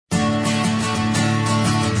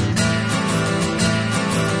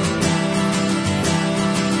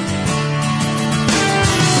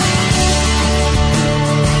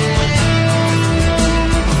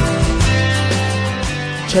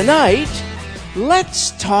Tonight,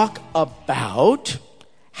 let's talk about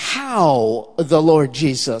how the Lord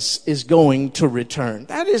Jesus is going to return.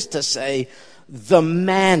 That is to say, the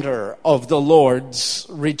manner of the Lord's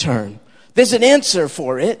return. There's an answer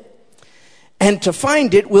for it. And to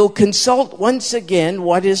find it, we'll consult once again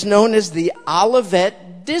what is known as the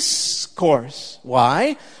Olivet Discourse.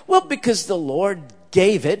 Why? Well, because the Lord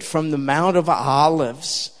gave it from the Mount of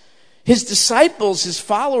Olives. His disciples, his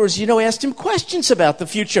followers, asked him questions about the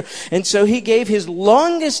future. And so he gave his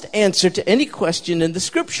longest answer to any question in the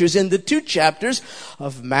scriptures in the 2 chapters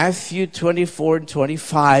of Matthew 24 and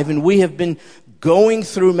 25. And we have been going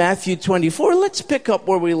through Matthew 24. Let's pick up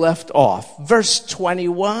where we left off. Verse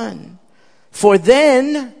 21. For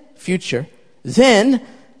then, future, then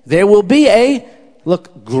there will be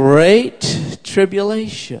great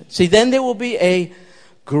tribulation. See, then there will be a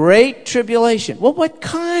great tribulation. Well, what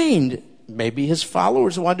kind? Maybe his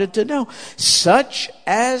followers wanted to know. Such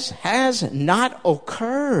as has not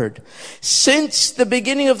occurred since the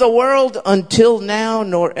beginning of the world until now,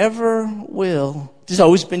 nor ever will. There's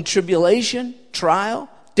always been tribulation, trial,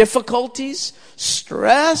 difficulties,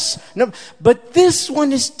 stress. No, but this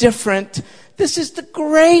one is different. This is the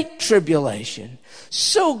great tribulation.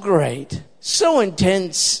 So great, so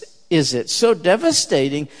intense is it, so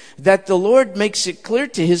devastating, that the Lord makes it clear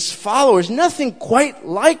to his followers, nothing quite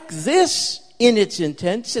like this in its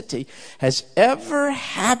intensity has ever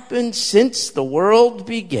happened since the world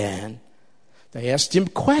began. They asked him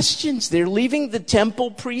questions. They're leaving the temple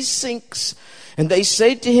precincts, and they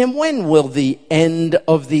say to him, when will the end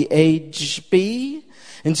of the age be?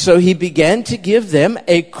 And so he began to give them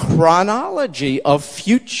a chronology of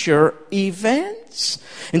future events.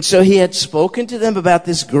 And so he had spoken to them about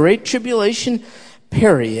this great tribulation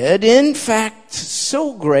period. In fact,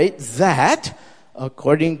 so great that,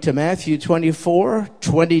 according to Matthew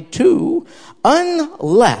 24:22,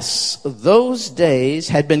 unless those days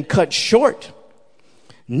had been cut short,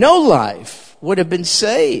 no life would have been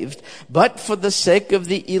saved. But for the sake of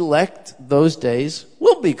the elect, those days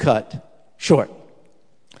will be cut short.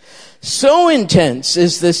 So intense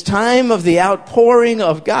is this time of the outpouring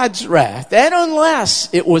of God's wrath that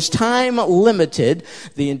unless it was time limited,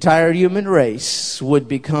 the entire human race would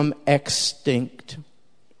become extinct.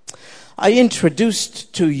 I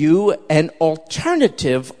introduced to you an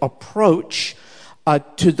alternative approach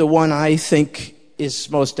to the one I think is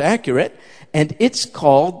most accurate, and it's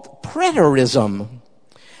called preterism.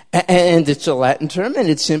 And it's a Latin term, and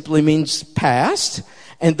it simply means past.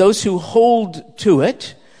 And those who hold to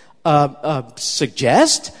it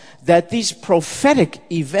suggest that these prophetic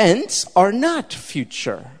events are not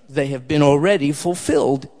future. They have been already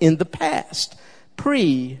fulfilled in the past.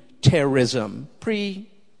 Preterism,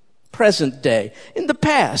 present day. In the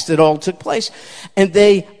past, it all took place. And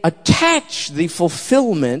they attach the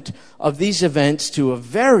fulfillment of these events to a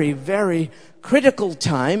very, very critical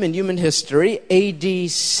time in human history,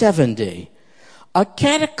 AD 70. A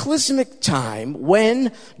cataclysmic time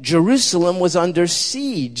when Jerusalem was under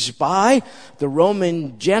siege by the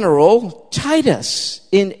Roman general Titus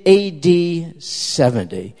in AD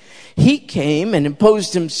 70. He came and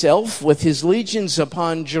imposed himself with his legions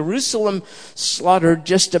upon Jerusalem, slaughtered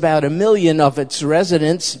just about 1 million of its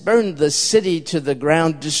residents, burned the city to the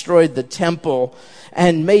ground, destroyed the temple,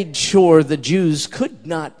 and made sure the Jews could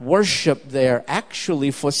not worship there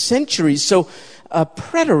actually for centuries. So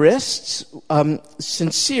preterists,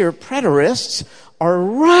 sincere preterists, are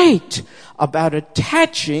right about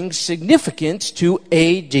attaching significance to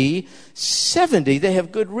AD 70. They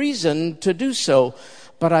have good reason to do so,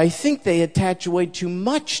 but I think they attach way too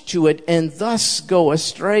much to it and thus go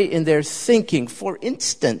astray in their thinking. For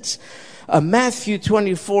instance, Matthew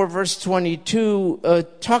 24 verse 22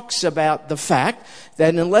 talks about the fact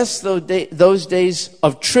that unless those days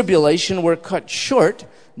of tribulation were cut short,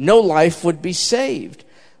 no life would be saved.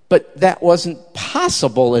 But that wasn't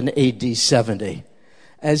possible in AD 70.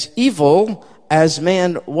 As evil as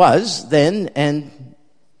man was then and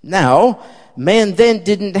now, man then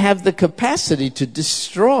didn't have the capacity to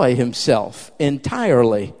destroy himself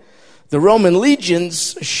entirely. The Roman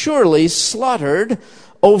legions surely slaughtered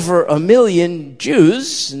over 1 million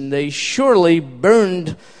Jews, and they surely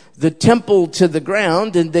burned the temple to the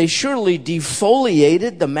ground, and they surely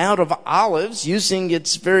defoliated the Mount of Olives, using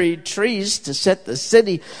its very trees to set the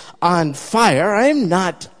city on fire. I'm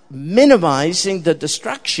not minimizing the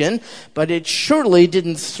destruction, but it surely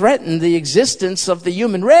didn't threaten the existence of the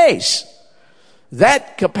human race.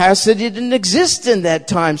 That capacity didn't exist in that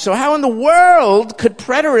time. So how in the world could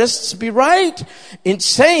preterists be right in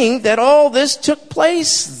saying that all this took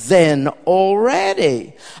place then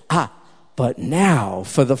already? But now,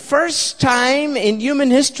 for the first time in human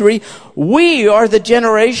history, we are the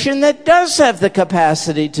generation that does have the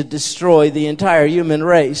capacity to destroy the entire human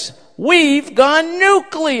race. We've gone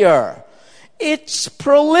nuclear. It's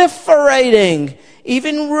proliferating.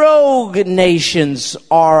 Even rogue nations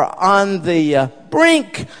are on the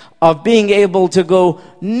brink of being able to go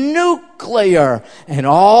nuclear. And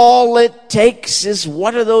all it takes is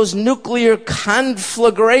one of those nuclear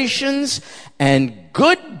conflagrations and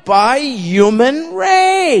goodbye human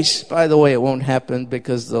race. By the way, it won't happen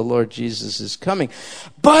because the Lord Jesus is coming.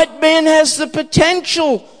 But man has the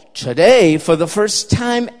potential today, for the first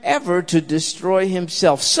time ever, to destroy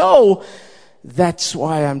himself. So, that's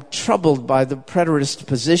why I'm troubled by the preterist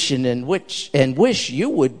position and wish you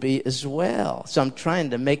would be as well. So I'm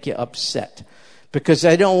trying to make you upset, because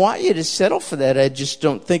I don't want you to settle for that. I just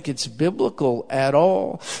don't think it's biblical at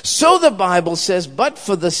all. So the Bible says, but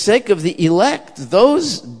for the sake of the elect,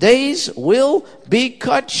 those days will be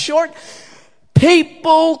cut short.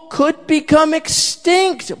 People could become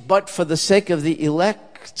extinct, but for the sake of the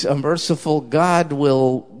elect, a merciful God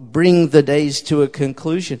will bring the days to a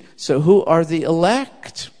conclusion. So who are the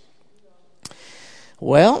elect?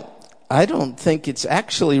 Well, I don't think it's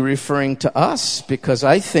actually referring to us, because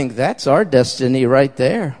I think that's our destiny right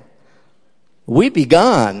there. We be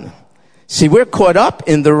gone. See, we're caught up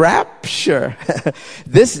in the rapture.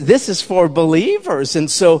 This is for believers.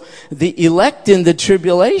 And so the elect in the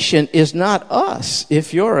tribulation is not us.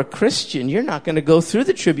 If you're a Christian, you're not going to go through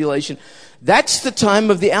the tribulation. That's the time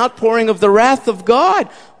of the outpouring of the wrath of God.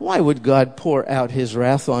 Why would God pour out his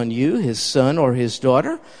wrath on you, his son or his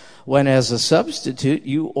daughter, when as a substitute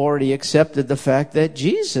you already accepted the fact that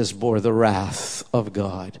Jesus bore the wrath of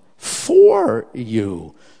God for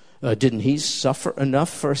you? Didn't he suffer enough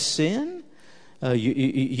for sin?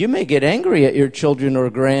 You may get angry at your children or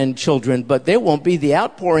grandchildren, but there won't be the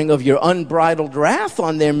outpouring of your unbridled wrath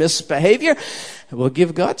on their misbehavior. We'll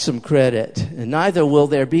give God some credit. And neither will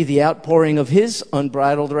there be the outpouring of his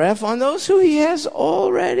unbridled wrath on those who he has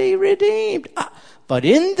already redeemed. But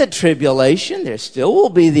in the tribulation, there still will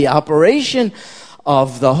be the operation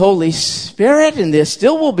of the Holy Spirit, and there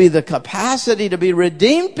still will be the capacity to be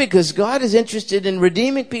redeemed, because God is interested in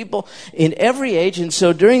redeeming people in every age. And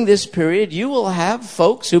so during this period, you will have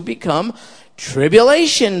folks who become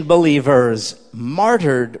tribulation believers,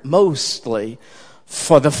 martyred mostly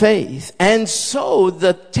for the faith. And so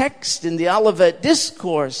the text in the Olivet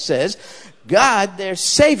Discourse says, God, their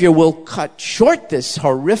Savior, will cut short this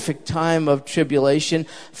horrific time of tribulation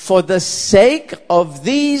for the sake of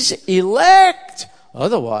these elect.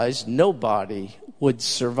 Otherwise, nobody would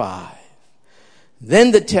survive.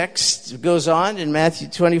 Then the text goes on in Matthew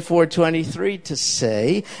 24:23 to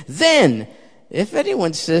say, then, if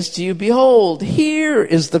anyone says to you, behold, here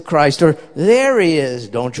is the Christ, or there he is,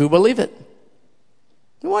 don't you believe it?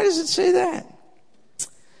 Why does it say that?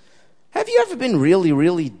 Have you ever been really,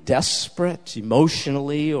 really desperate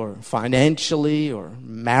emotionally or financially or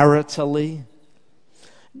maritally?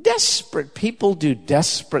 Desperate people do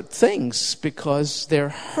desperate things because they're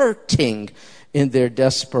hurting in their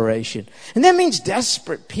desperation. And that means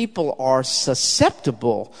desperate people are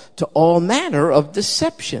susceptible to all manner of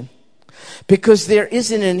deception, because there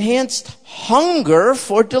is an enhanced hunger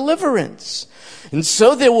for deliverance. And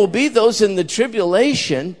so there will be those in the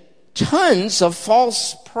tribulation, tons of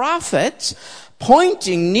false prophets,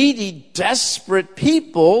 pointing needy, desperate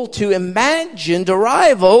people to imagined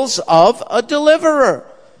arrivals of a deliverer.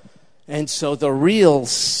 And so the real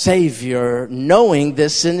Savior, knowing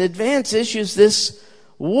this in advance, issues this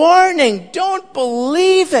warning. Don't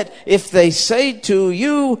believe it. If they say to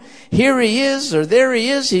you, here he is, or there he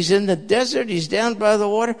is, he's in the desert, he's down by the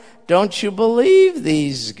water, don't you believe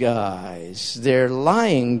these guys. They're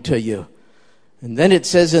lying to you. And then it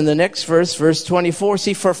says in the next verse, verse 24,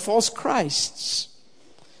 see, for false Christs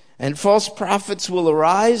and false prophets will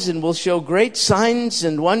arise and will show great signs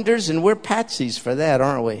and wonders, and we're patsies for that,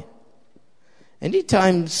 aren't we?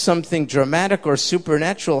 Anytime something dramatic or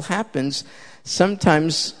supernatural happens,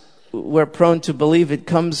 sometimes we're prone to believe it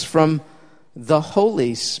comes from the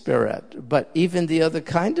Holy Spirit. But even the other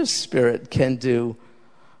kind of spirit can do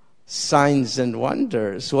signs and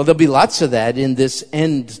wonders. Well, there'll be lots of that in this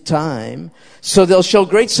end time. So they'll show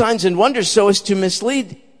great signs and wonders so as to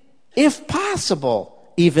mislead, if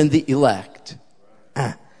possible, even the elect.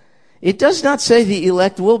 It does not say the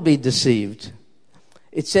elect will be deceived.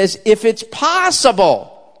 It says if it's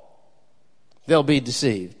possible, they'll be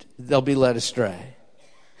deceived. They'll be led astray.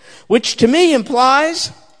 Which to me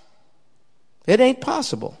implies it ain't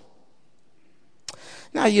possible.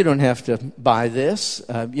 Now, you don't have to buy this.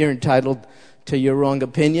 You're entitled to your wrong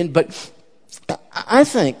opinion. But I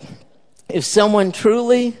think If someone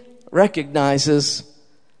truly recognizes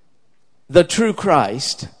the true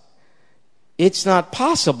Christ, it's not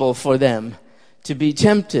possible for them to be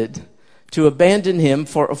tempted to abandon him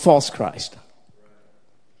for a false Christ.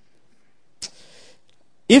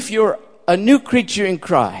 If you're a new creature in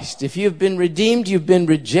Christ, if you've been redeemed, you've been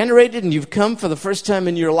regenerated, and you've come for the first time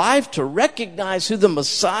in your life to recognize who the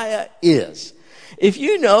Messiah is, if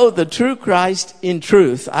you know the true Christ in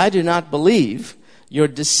truth, I do not believe you're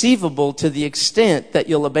deceivable to the extent that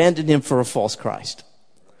you'll abandon him for a false Christ.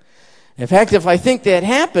 In fact, if I think that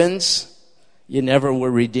happens, you never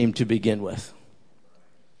were redeemed to begin with.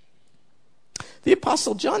 The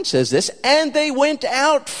Apostle John says this, and they went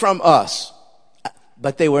out from us,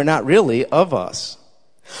 but they were not really of us.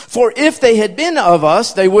 For if they had been of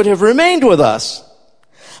us, they would have remained with us.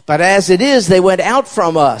 But as it is, they went out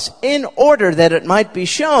from us in order that it might be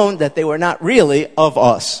shown that they were not really of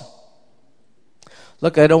us.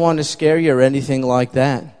 Look, I don't want to scare you or anything like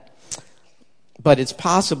that. But it's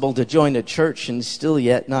possible to join a church and still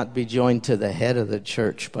yet not be joined to the head of the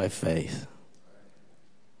church by faith.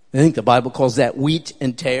 I think the Bible calls that wheat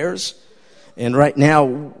and tares. And right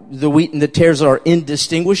now, the wheat and the tares are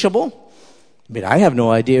indistinguishable. I mean, I have no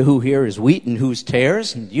idea who here is wheat and who's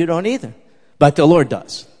tares, and you don't either. But the Lord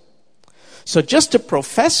does. So just to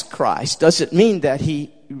profess Christ doesn't mean that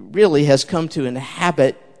he really has come to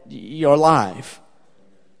inhabit your life.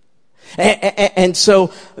 And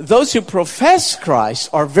so those who profess Christ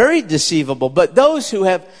are very deceivable, but those who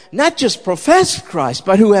have not just professed Christ,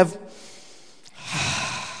 but who have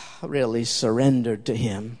really surrendered to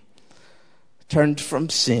him, turned from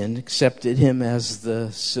sin, accepted him as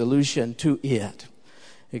the solution to it,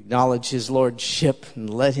 acknowledge his lordship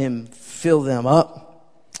and let him fill them up.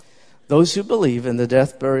 Those who believe in the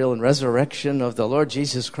death, burial, and resurrection of the Lord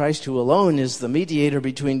Jesus Christ, who alone is the mediator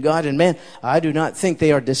between God and man, I do not think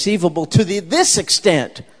they are deceivable to this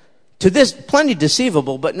extent. To this, plenty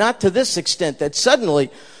deceivable, but not to this extent that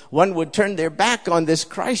suddenly one would turn their back on this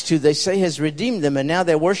Christ who they say has redeemed them, and now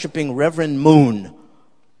they're worshiping Reverend Moon.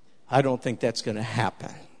 I don't think that's going to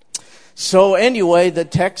happen. So anyway, the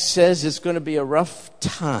text says it's going to be a rough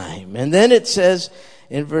time. And then it says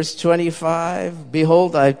in verse 25,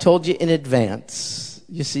 behold, I've told you in advance.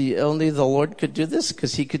 You see, only the Lord could do this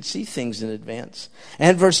because he could see things in advance.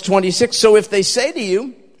 And verse 26, so if they say to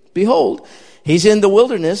you, behold, he's in the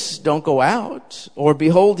wilderness, don't go out. Or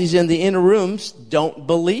behold, he's in the inner rooms, don't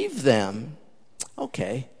believe them.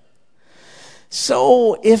 Okay.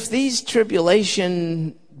 So if these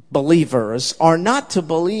tribulation believers are not to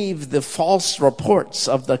believe the false reports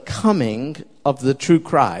of the coming of the true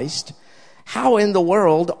Christ, how in the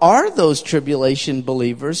world are those tribulation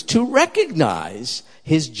believers to recognize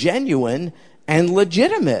his genuine and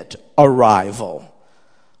legitimate arrival?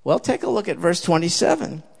 Well, take a look at verse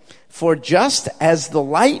 27. For just as the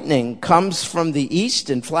lightning comes from the east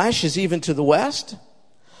and flashes even to the west,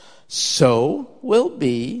 so will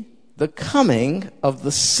be the coming of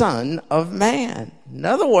the Son of Man. In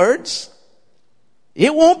other words,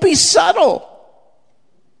 it won't be subtle.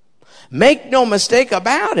 Make no mistake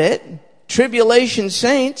about it. Tribulation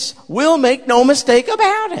saints will make no mistake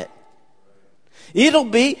about it. It'll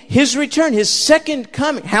be his return, his second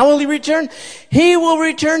coming. How will he return? He will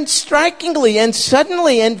return strikingly and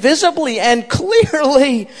suddenly and visibly and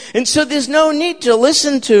clearly. And so there's no need to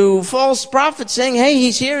listen to false prophets saying, hey,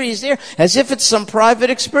 he's here, he's there, as if it's some private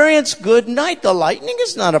experience. Good night. The lightning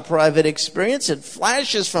is not a private experience. It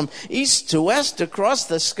flashes from east to west across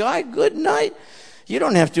the sky. Good night. You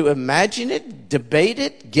don't have to imagine it, debate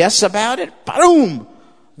it, guess about it. Boom!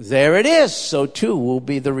 There it is. So too will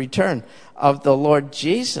be the return of the Lord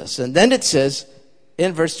Jesus. And then it says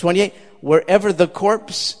in verse 28, wherever the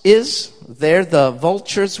corpse is, there the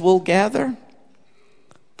vultures will gather.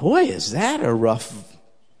 Boy, is that a rough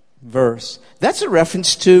verse. That's a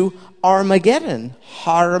reference to Armageddon,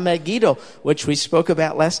 Harmageddo, which we spoke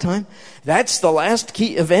about last time. That's the last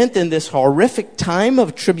key event in this horrific time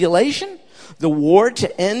of tribulation. The war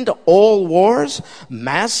to end all wars,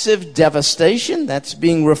 massive devastation, that's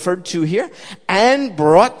being referred to here, and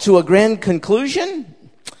brought to a grand conclusion,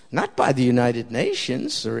 not by the United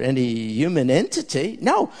Nations or any human entity,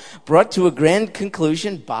 no, brought to a grand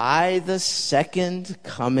conclusion by the second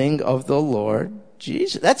coming of the Lord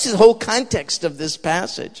Jesus. That's the whole context of this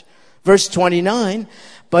passage. Verse 29,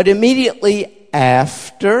 but immediately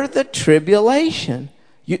after the tribulation.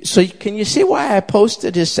 So can you see why I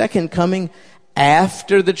posted his second coming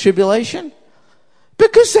after the tribulation?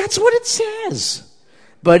 Because that's what it says.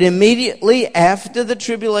 But immediately after the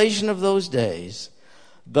tribulation of those days,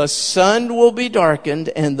 The sun will be darkened,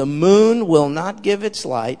 and the moon will not give its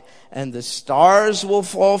light, and the stars will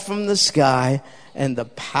fall from the sky, and the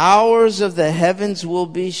powers of the heavens will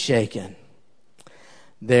be shaken.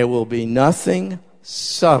 There will be nothing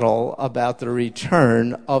subtle about the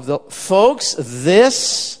return of the... Folks,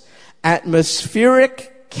 this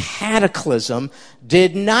atmospheric cataclysm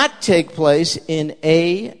did not take place in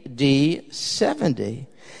AD 70.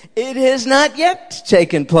 It has not yet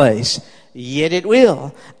taken place. Yet it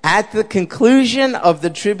will, at the conclusion of the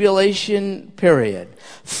tribulation period,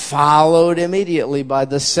 followed immediately by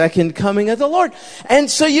the second coming of the Lord. And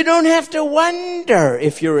so you don't have to wonder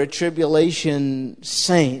if you're a tribulation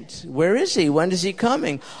saint. Where is he? When is he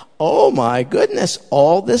coming? Oh my goodness,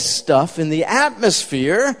 all this stuff in the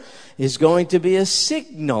atmosphere is going to be a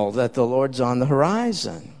signal that the Lord's on the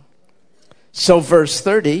horizon. So verse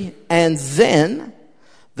 30, and then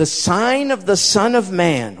the sign of the Son of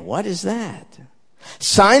Man. What is that?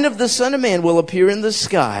 Sign of the Son of Man will appear in the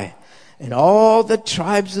sky, and all the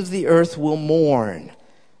tribes of the earth will mourn,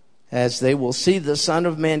 as they will see the Son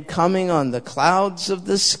of Man coming on the clouds of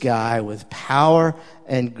the sky with power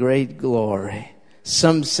and great glory.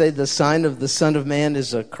 Some say the sign of the Son of Man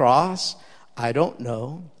is a cross. I don't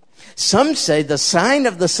know. Some say the sign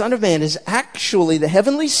of the Son of Man is actually the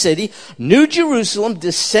heavenly city, New Jerusalem,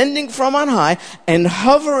 descending from on high and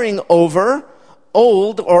hovering over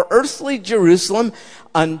old or earthly Jerusalem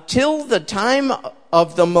until the time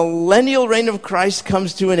of the millennial reign of Christ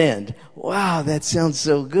comes to an end. Wow, that sounds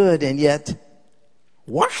so good, and yet,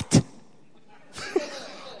 what?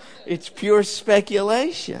 It's pure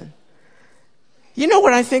speculation. You know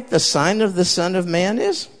what I think the sign of the Son of Man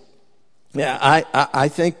is? Yeah, I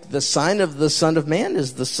think the sign of the Son of Man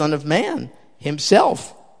is the Son of Man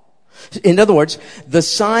himself. In other words, the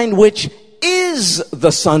sign which is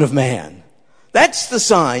the Son of Man. That's the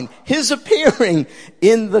sign, his appearing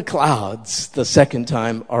in the clouds the second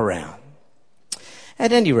time around.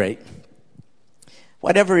 At any rate,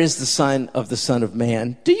 whatever is the sign of the Son of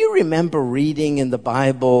Man, do you remember reading in the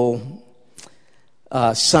Bible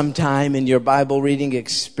sometime in your Bible reading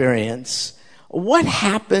experience what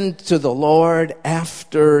happened to the Lord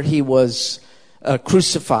after he was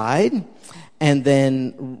crucified and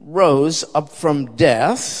then rose up from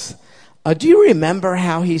death? Do you remember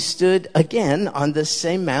how he stood again on the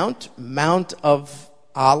same Mount of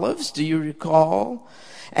Olives? Do you recall?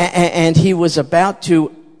 And he was about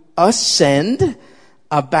to ascend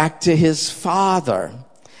back to his Father.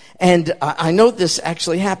 And I know this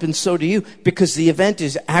actually happened, so do you, because the event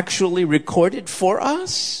is actually recorded for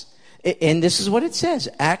us. And this is what it says,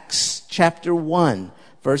 Acts chapter 1,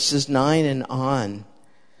 verses 9 and on.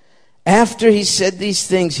 After he said these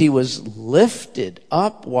things, he was lifted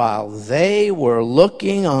up while they were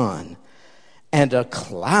looking on, and a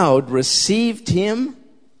cloud received him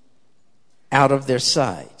out of their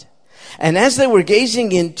sight. And as they were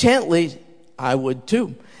gazing intently, I would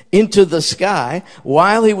too, into the sky,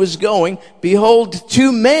 while he was going, behold,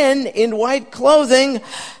 two men in white clothing.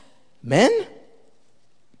 Men?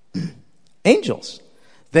 Angels.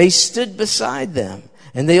 They stood beside them.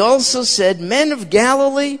 And they also said, men of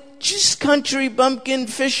Galilee, just country bumpkin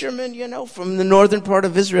fishermen, from the northern part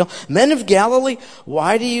of Israel. Men of Galilee,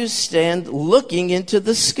 why do you stand looking into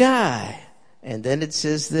the sky? And then it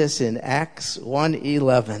says this in Acts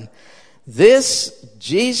 1:11. This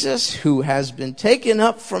Jesus who has been taken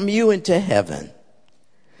up from you into heaven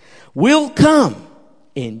will come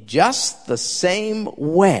in just the same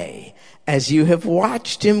way as you have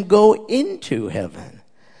watched him go into heaven.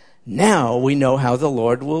 Now we know how the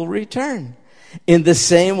Lord will return, in the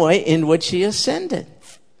same way in which he ascended.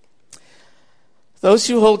 Those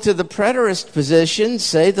who hold to the preterist position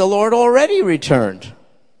say the Lord already returned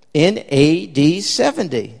in AD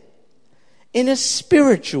 70. In a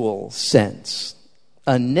spiritual sense,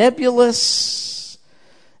 a nebulous,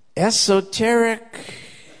 esoteric,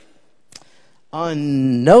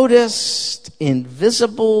 unnoticed,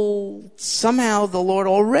 invisible, somehow the Lord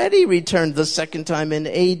already returned the second time in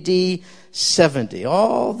AD 70.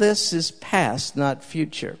 All this is past, not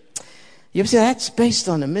future. You see, that's based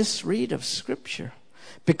on a misread of Scripture.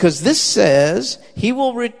 Because this says he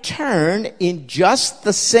will return in just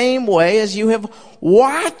the same way as you have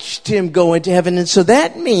watched him go into heaven. And so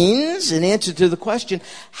that means, in answer to the question,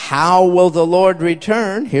 how will the Lord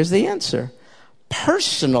return? Here's the answer.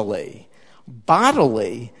 Personally,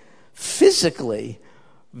 bodily, physically,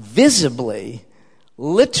 visibly,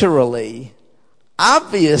 literally,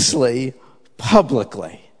 obviously,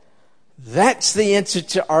 publicly. That's the answer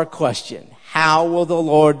to our question. How will the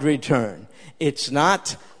Lord return? It's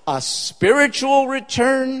not a spiritual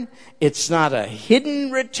return. It's not a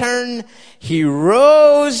hidden return. He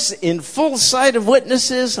rose in full sight of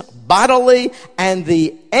witnesses, bodily, and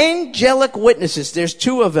the angelic witnesses. There's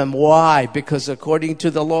two of them. Why? Because according to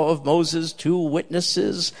the law of Moses, two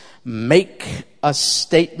witnesses make a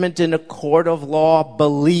statement in a court of law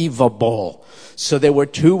believable. So there were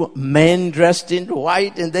two men dressed in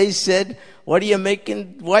white, and they said, what are you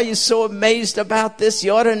making? Why are you so amazed about this?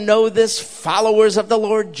 You ought to know this. Followers of the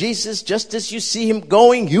Lord Jesus, just as you see him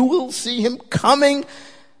going, you will see him coming.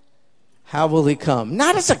 How will he come?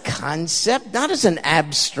 Not as a concept, not as an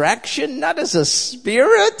abstraction, not as a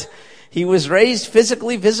spirit. He was raised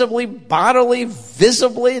physically, visibly, bodily,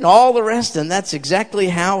 visibly, and all the rest, and that's exactly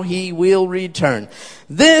how he will return.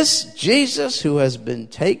 This Jesus who has been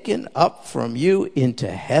taken up from you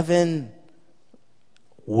into heaven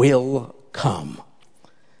will come.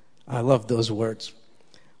 I love those words.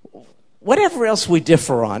 Whatever else we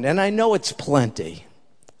differ on, and I know it's plenty,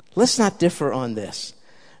 let's not differ on this.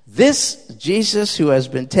 This Jesus who has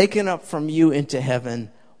been taken up from you into heaven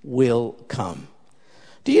will come.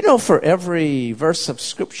 Do you know for every verse of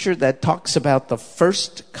Scripture that talks about the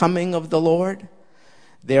first coming of the Lord,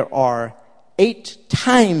 there are 8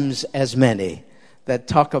 times as many that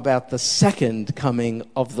talk about the second coming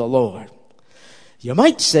of the Lord? You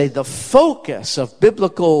might say the focus of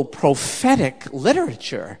biblical prophetic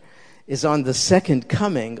literature is on the second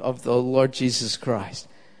coming of the Lord Jesus Christ.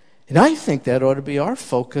 And I think that ought to be our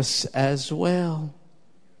focus as well.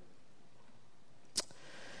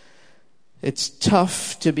 It's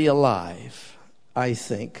tough to be alive, I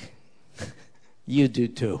think. You do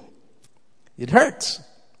too. It hurts.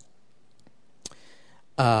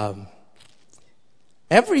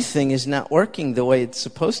 Everything is not working the way it's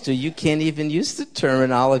supposed to. You can't even use the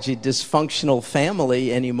terminology dysfunctional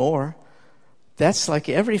family anymore. That's like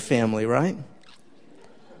every family, right?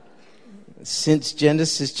 Since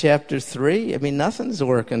Genesis chapter 3, nothing's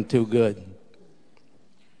working too good.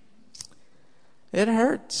 It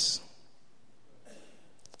hurts.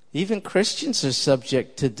 Even Christians are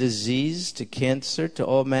subject to disease, to cancer, to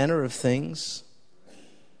all manner of things.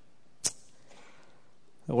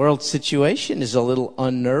 The world situation is a little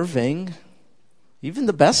unnerving. Even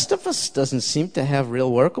the best of us doesn't seem to have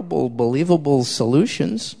real workable, believable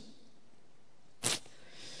solutions.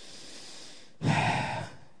 It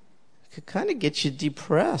could kind of get you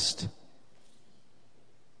depressed.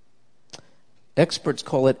 Experts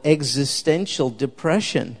call it existential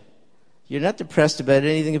depression. You're not depressed about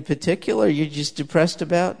anything in particular. You're just depressed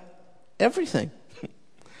about everything.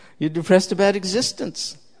 You're depressed about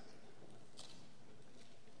existence.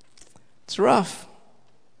 It's rough.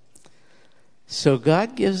 So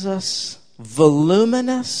God gives us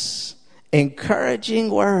voluminous, encouraging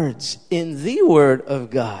words in the Word of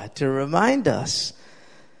God to remind us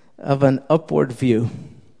of an upward view.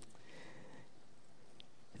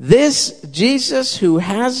 This Jesus who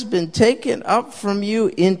has been taken up from you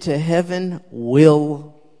into heaven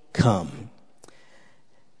will come.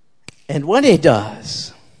 And when he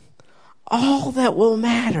does, all that will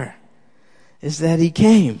matter is that he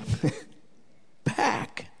came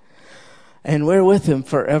back. And we're with him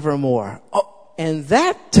forevermore. Oh, and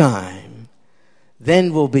that time,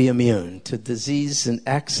 then we'll be immune to disease and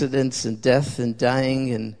accidents and death and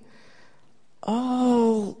dying and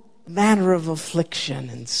all manner of affliction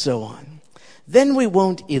and so on. Then we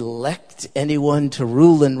won't elect anyone to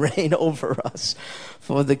rule and reign over us.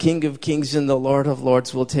 For the King of Kings and the Lord of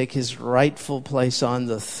Lords will take his rightful place on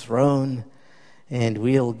the throne. And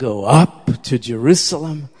we'll go up to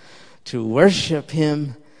Jerusalem to worship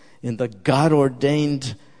him in the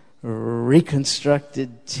God-ordained,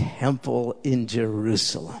 reconstructed temple in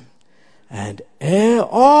Jerusalem. And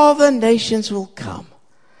all the nations will come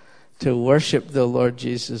to worship the Lord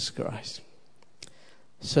Jesus Christ.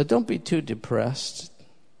 So don't be too depressed.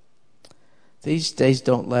 These days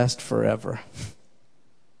don't last forever.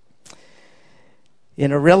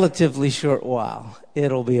 In a relatively short while,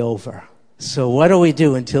 it'll be over. So what do we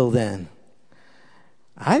do until then?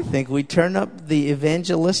 I think we turn up the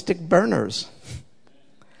evangelistic burners.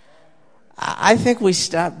 I think we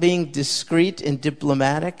stop being discreet and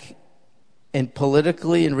diplomatic and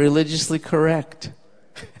politically and religiously correct.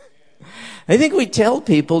 I think we tell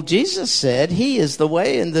people, Jesus said, he is the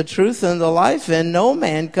way and the truth and the life, and no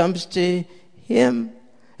man comes to him,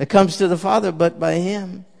 it comes to the Father but by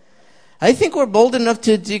him. I think we're bold enough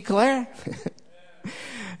to declare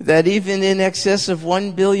that even in excess of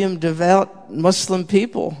 1 billion devout Muslim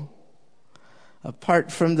people,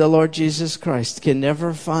 apart from the Lord Jesus Christ, can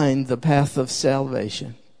never find the path of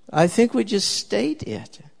salvation. I think we just state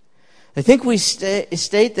it. I think we state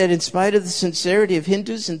that in spite of the sincerity of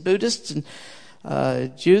Hindus and Buddhists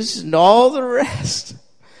and Jews and all the rest,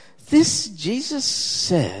 this Jesus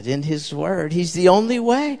said in his word, he's the only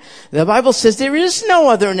way. The Bible says there is no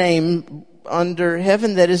other name under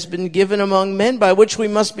heaven that has been given among men by which we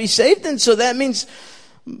must be saved. And so that means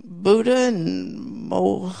Buddha and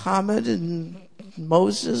Mohammed and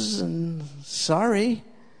Moses and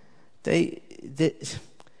they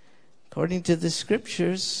according to the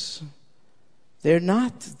scriptures, they're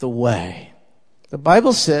not the way. The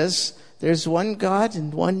Bible says there's one God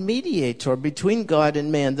and one mediator between God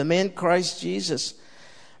and man, the man Christ Jesus.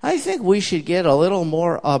 I think we should get a little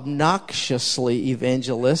more obnoxiously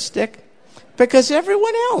evangelistic, because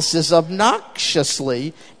everyone else is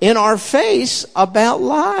obnoxiously in our face about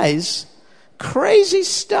lies. Crazy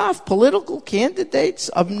stuff. Political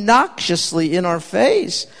candidates obnoxiously in our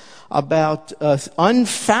face about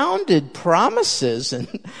unfounded promises and,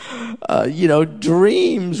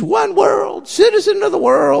 dreams. One world, citizen of the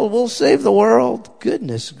world, will save the world.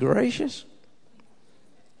 Goodness gracious.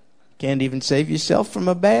 Can't even save yourself from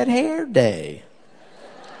a bad hair day.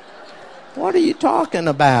 What are you talking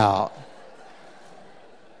about?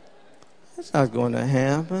 That's not going to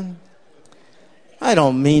happen. I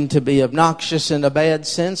don't mean to be obnoxious in a bad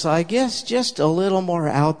sense. I guess just a little more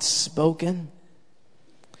outspoken.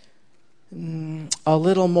 A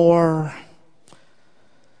little more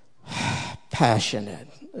passionate.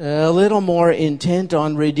 A little more intent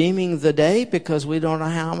on redeeming the day, because we don't know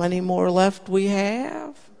how many more left we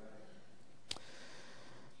have.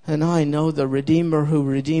 And I know the Redeemer who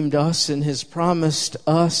redeemed us and has promised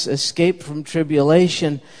us escape from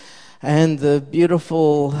tribulation and the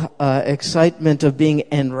beautiful excitement of being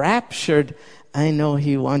enraptured. I know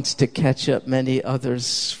he wants to catch up many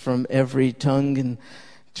others from every tongue and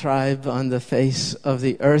tribe on the face of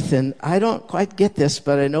the earth. And I don't quite get this,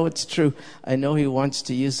 but I know it's true. I know he wants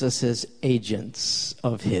to use us as agents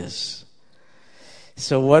of his.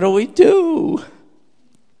 So what do?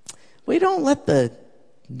 We don't let the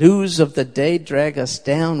news of the day drag us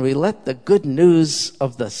down. We let the good news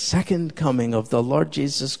of the second coming of the Lord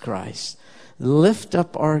Jesus Christ lift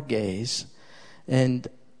up our gaze, and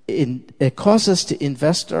it causes us to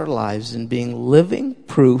invest our lives in being living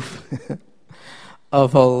proof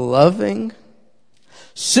of a loving,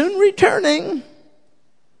 soon returning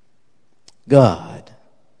God.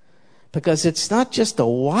 Because it's not just a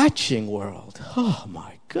watching world. Oh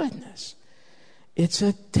my goodness. It's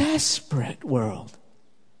a desperate world.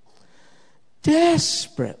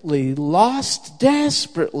 Desperately lost,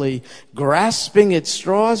 desperately grasping at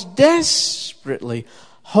straws, desperately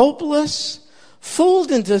hopeless,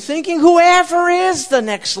 fooled into thinking whoever is the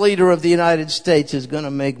next leader of the United States is going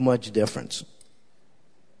to make much difference.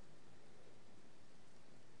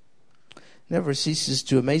 Never ceases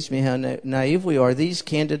to amaze me how naive we are. These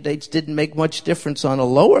candidates didn't make much difference on a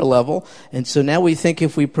lower level, and so now we think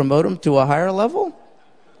if we promote them to a higher level,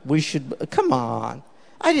 we should. Come on.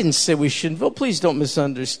 I didn't say we shouldn't vote. Please don't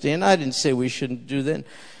misunderstand. I didn't say we shouldn't do that.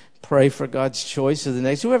 Pray for God's choice of the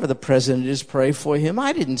next. Whoever the president is, pray for him.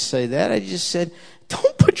 I didn't say that. I just said,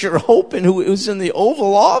 don't put your hope in who's in the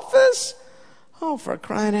Oval Office. Oh, for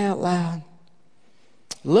crying out loud.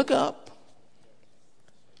 Look up.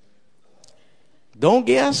 Don't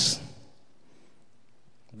guess.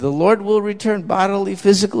 The Lord will return bodily,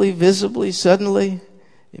 physically, visibly, suddenly,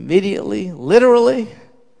 immediately, literally.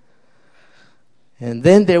 And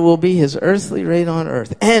then there will be his earthly reign on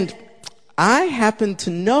earth. And I happen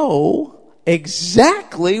to know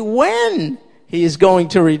exactly when he is going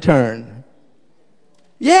to return.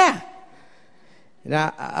 Yeah. And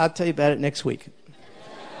I'll tell you about it next week.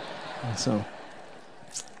 So,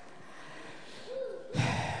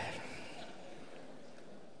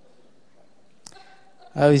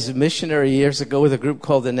 I was a missionary years ago with a group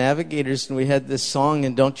called the Navigators, and we had this song,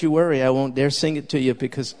 and don't you worry, I won't dare sing it to you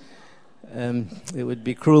because it would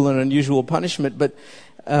be cruel and unusual punishment, but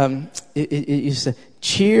it used to,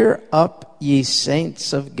 cheer up ye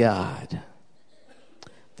saints of God.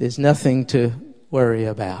 There's nothing to worry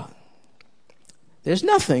about. There's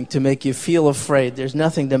nothing to make you feel afraid. There's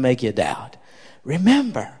nothing to make you doubt.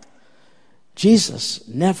 Remember, Jesus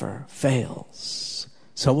never fails.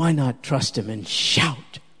 So why not trust him and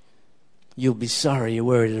shout? You'll be sorry you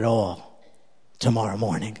worried at all tomorrow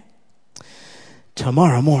morning.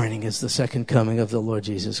 Tomorrow morning is the second coming of the Lord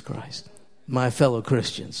Jesus Christ. My fellow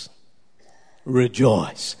Christians,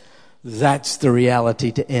 rejoice. That's the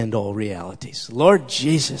reality to end all realities. Lord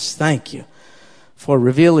Jesus, thank you for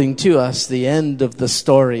revealing to us the end of the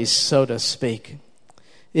story, so to speak.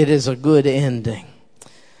 It is a good ending.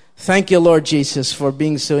 Thank you, Lord Jesus, for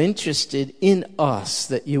being so interested in us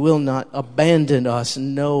that you will not abandon us.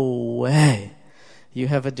 No way. You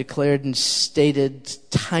have a declared and stated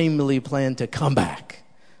timely plan to come back.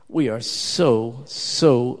 We are so,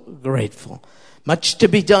 so grateful. Much to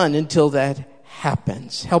be done until that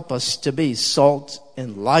happens. Help us to be salt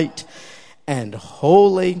and light and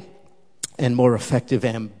holy and more effective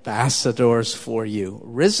ambassadors for you.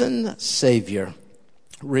 Risen Savior,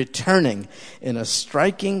 returning in a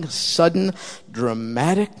striking, sudden,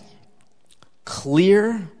 dramatic,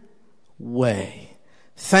 clear way.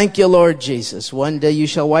 Thank you, Lord Jesus. One day you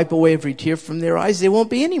shall wipe away every tear from their eyes. There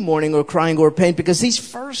won't be any mourning or crying or pain, because these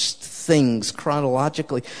first things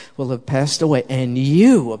chronologically will have passed away, and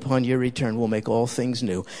you, upon your return, will make all things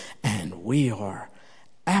new. And we are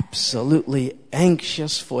absolutely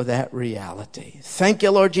anxious for that reality. Thank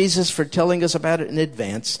you, Lord Jesus, for telling us about it in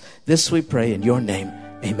advance. This we pray in your name.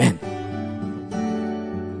 Amen.